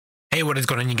Hey, what is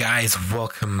going on, you guys?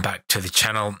 Welcome back to the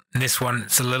channel. This one,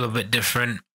 it's a little bit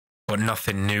different, but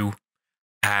nothing new.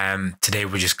 Today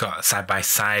we just got a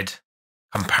side-by-side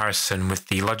comparison with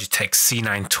the Logitech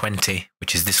C920,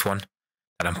 which is this one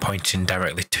that I'm pointing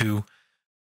directly to.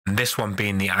 And this one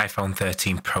being the iPhone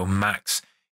 13 Pro Max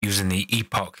using the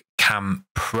EpocCam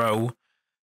Pro,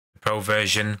 the Pro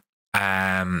version.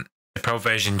 The Pro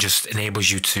version just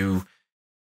enables you to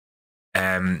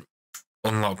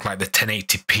unlock like the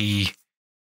 1080p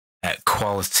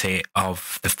quality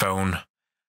of the phone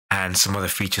and some other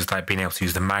features like being able to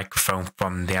use the microphone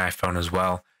from the iPhone as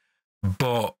well.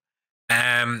 But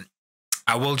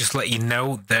I will just let you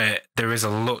know that there is a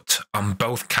LUT on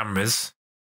both cameras,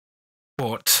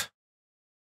 but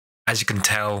as you can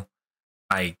tell,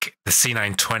 like the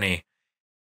C920,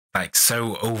 like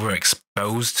so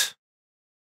overexposed.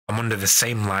 I'm under the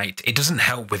same light. It doesn't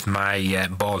help with my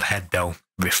bald head though,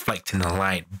 reflecting the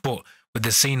light. But with the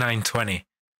C920,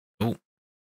 oh,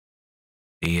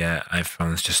 the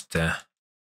iPhone's just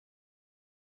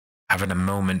having a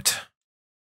moment.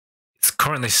 It's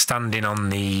currently standing on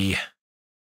the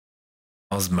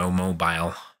Osmo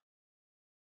Mobile. I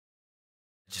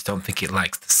just don't think it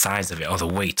likes the size of it or the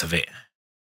weight of it.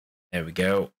 There we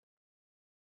go.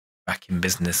 Back in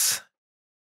business.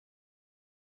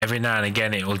 Every now and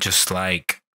again, it will just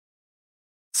like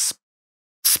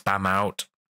spam out.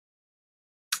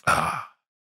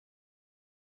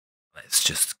 Let's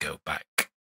just go back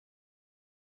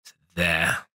to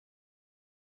there.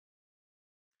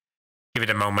 Give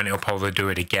it a moment, it'll probably do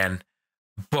it again.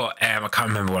 But I can't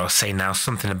remember what I was saying now.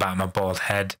 Something about my bald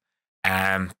head.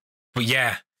 But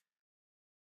yeah,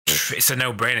 it's a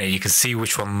no-brainer. You can see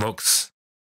which one looks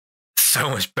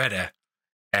so much better.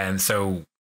 And so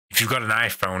if you've got an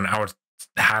iPhone, I would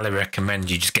highly recommend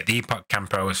you just get the EpocCam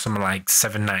Pro. It's something like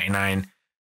 $7.99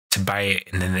 to buy it,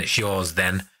 and then it's yours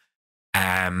then.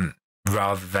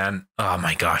 Rather than, oh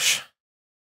my gosh,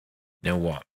 you know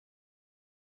what?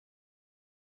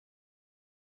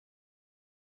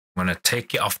 I'm going to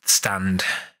take it off the stand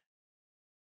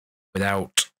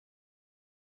without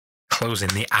closing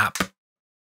the app,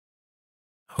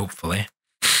 hopefully.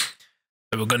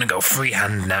 So we're going to go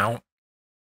freehand now.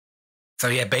 So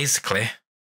yeah, basically,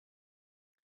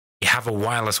 you have a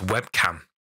wireless webcam.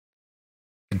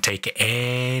 You can take it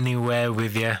anywhere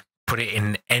with you, put it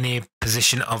in any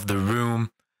position of the room.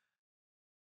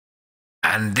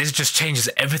 And this just changes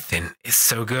everything. It's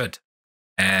so good.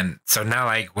 So now,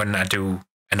 like when I do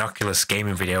an Oculus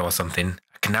gaming video or something,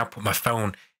 I can now put my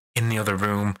phone in the other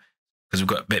room because we've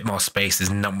got a bit more space.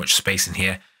 There's not much space in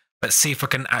here. Let's see if I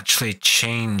can actually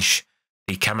change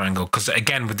the camera angle, because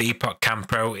again with the EpocCam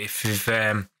Pro, if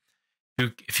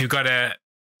you've got a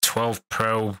 12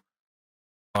 Pro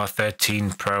or 13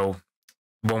 Pro,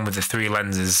 one with the 3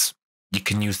 lenses, you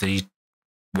can use the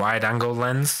wide angle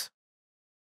lens.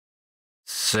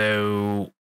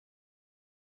 So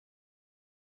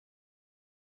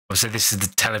obviously this is the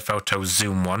telephoto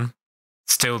zoom one.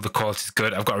 Still the quality is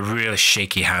good. I've got a really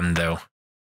shaky hand though.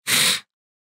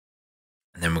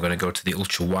 And then we're going to go to the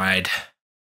ultra wide.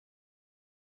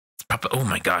 Oh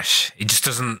my gosh, it just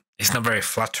doesn't, it's not very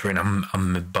flattering on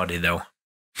my body though.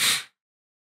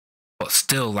 But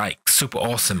still like super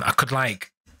awesome. I could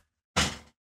like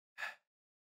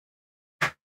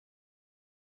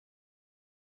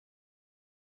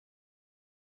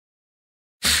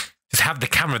just have the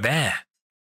camera there.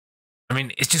 I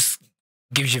mean, it just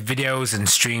gives you videos and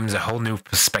streams a whole new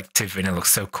perspective, and it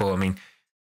looks so cool. I mean,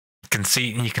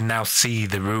 you can now see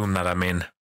the room that I'm in.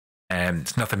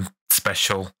 It's nothing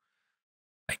special.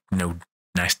 Like no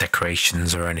nice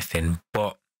decorations or anything,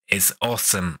 but it's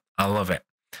awesome. I love it.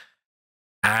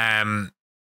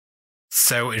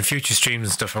 So in future streams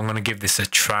and stuff, I'm going to give this a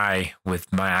try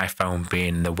with my iPhone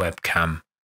being the webcam.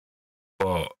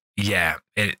 But yeah,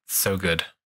 it's so good.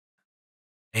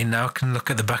 And now I can look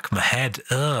at the back of my head.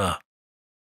 Ugh,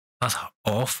 that's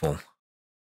awful.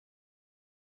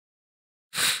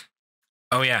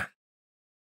 Oh yeah,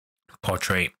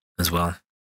 portrait as well.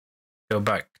 Go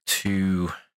back to,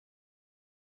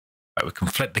 right, we can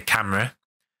flip the camera.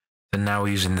 So now we're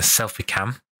using the selfie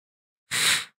cam.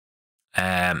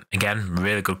 Again,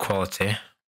 really good quality.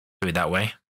 Do it that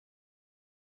way.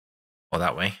 Or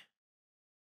that way.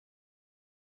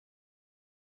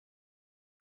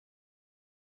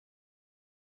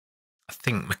 I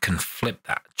think we can flip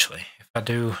that actually. If I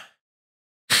do,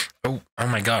 oh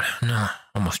my God, no,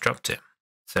 almost dropped it.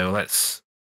 So let's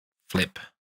flip.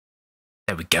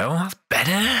 There we go, that's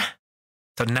better.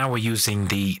 So now we're using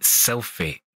the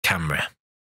selfie camera.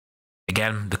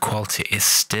 Again, the quality is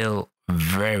still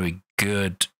very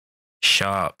good,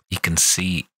 sharp. You can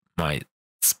see my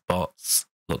spots.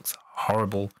 Looks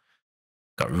horrible.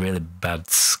 Got really bad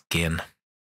skin.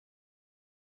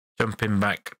 Jumping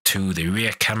back to the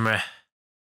rear camera.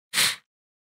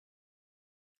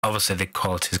 Obviously, the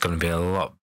quality is going to be a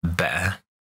lot better.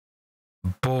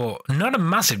 But not a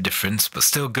massive difference, but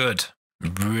still good.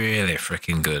 Really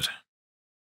freaking good.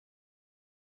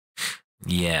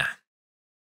 Yeah.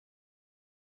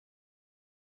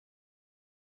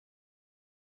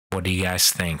 What do you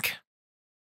guys think?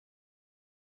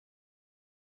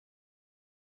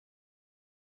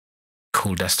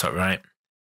 Cool desktop, right?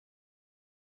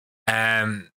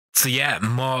 So yeah,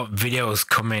 more videos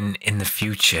coming in the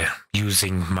future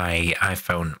using my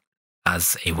iPhone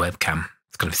as a webcam.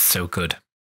 It's gonna be so good.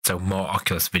 So more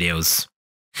Oculus videos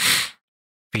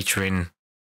featuring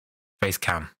face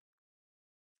cam.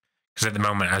 Because at the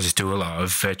moment I just do a lot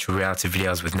of virtual reality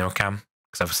videos with no cam.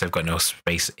 Because obviously I've got no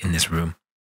space in this room.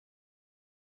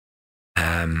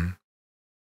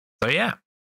 So yeah,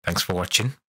 thanks for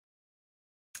watching.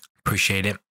 Appreciate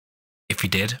it. If you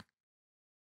did,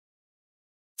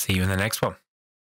 see you in the next one.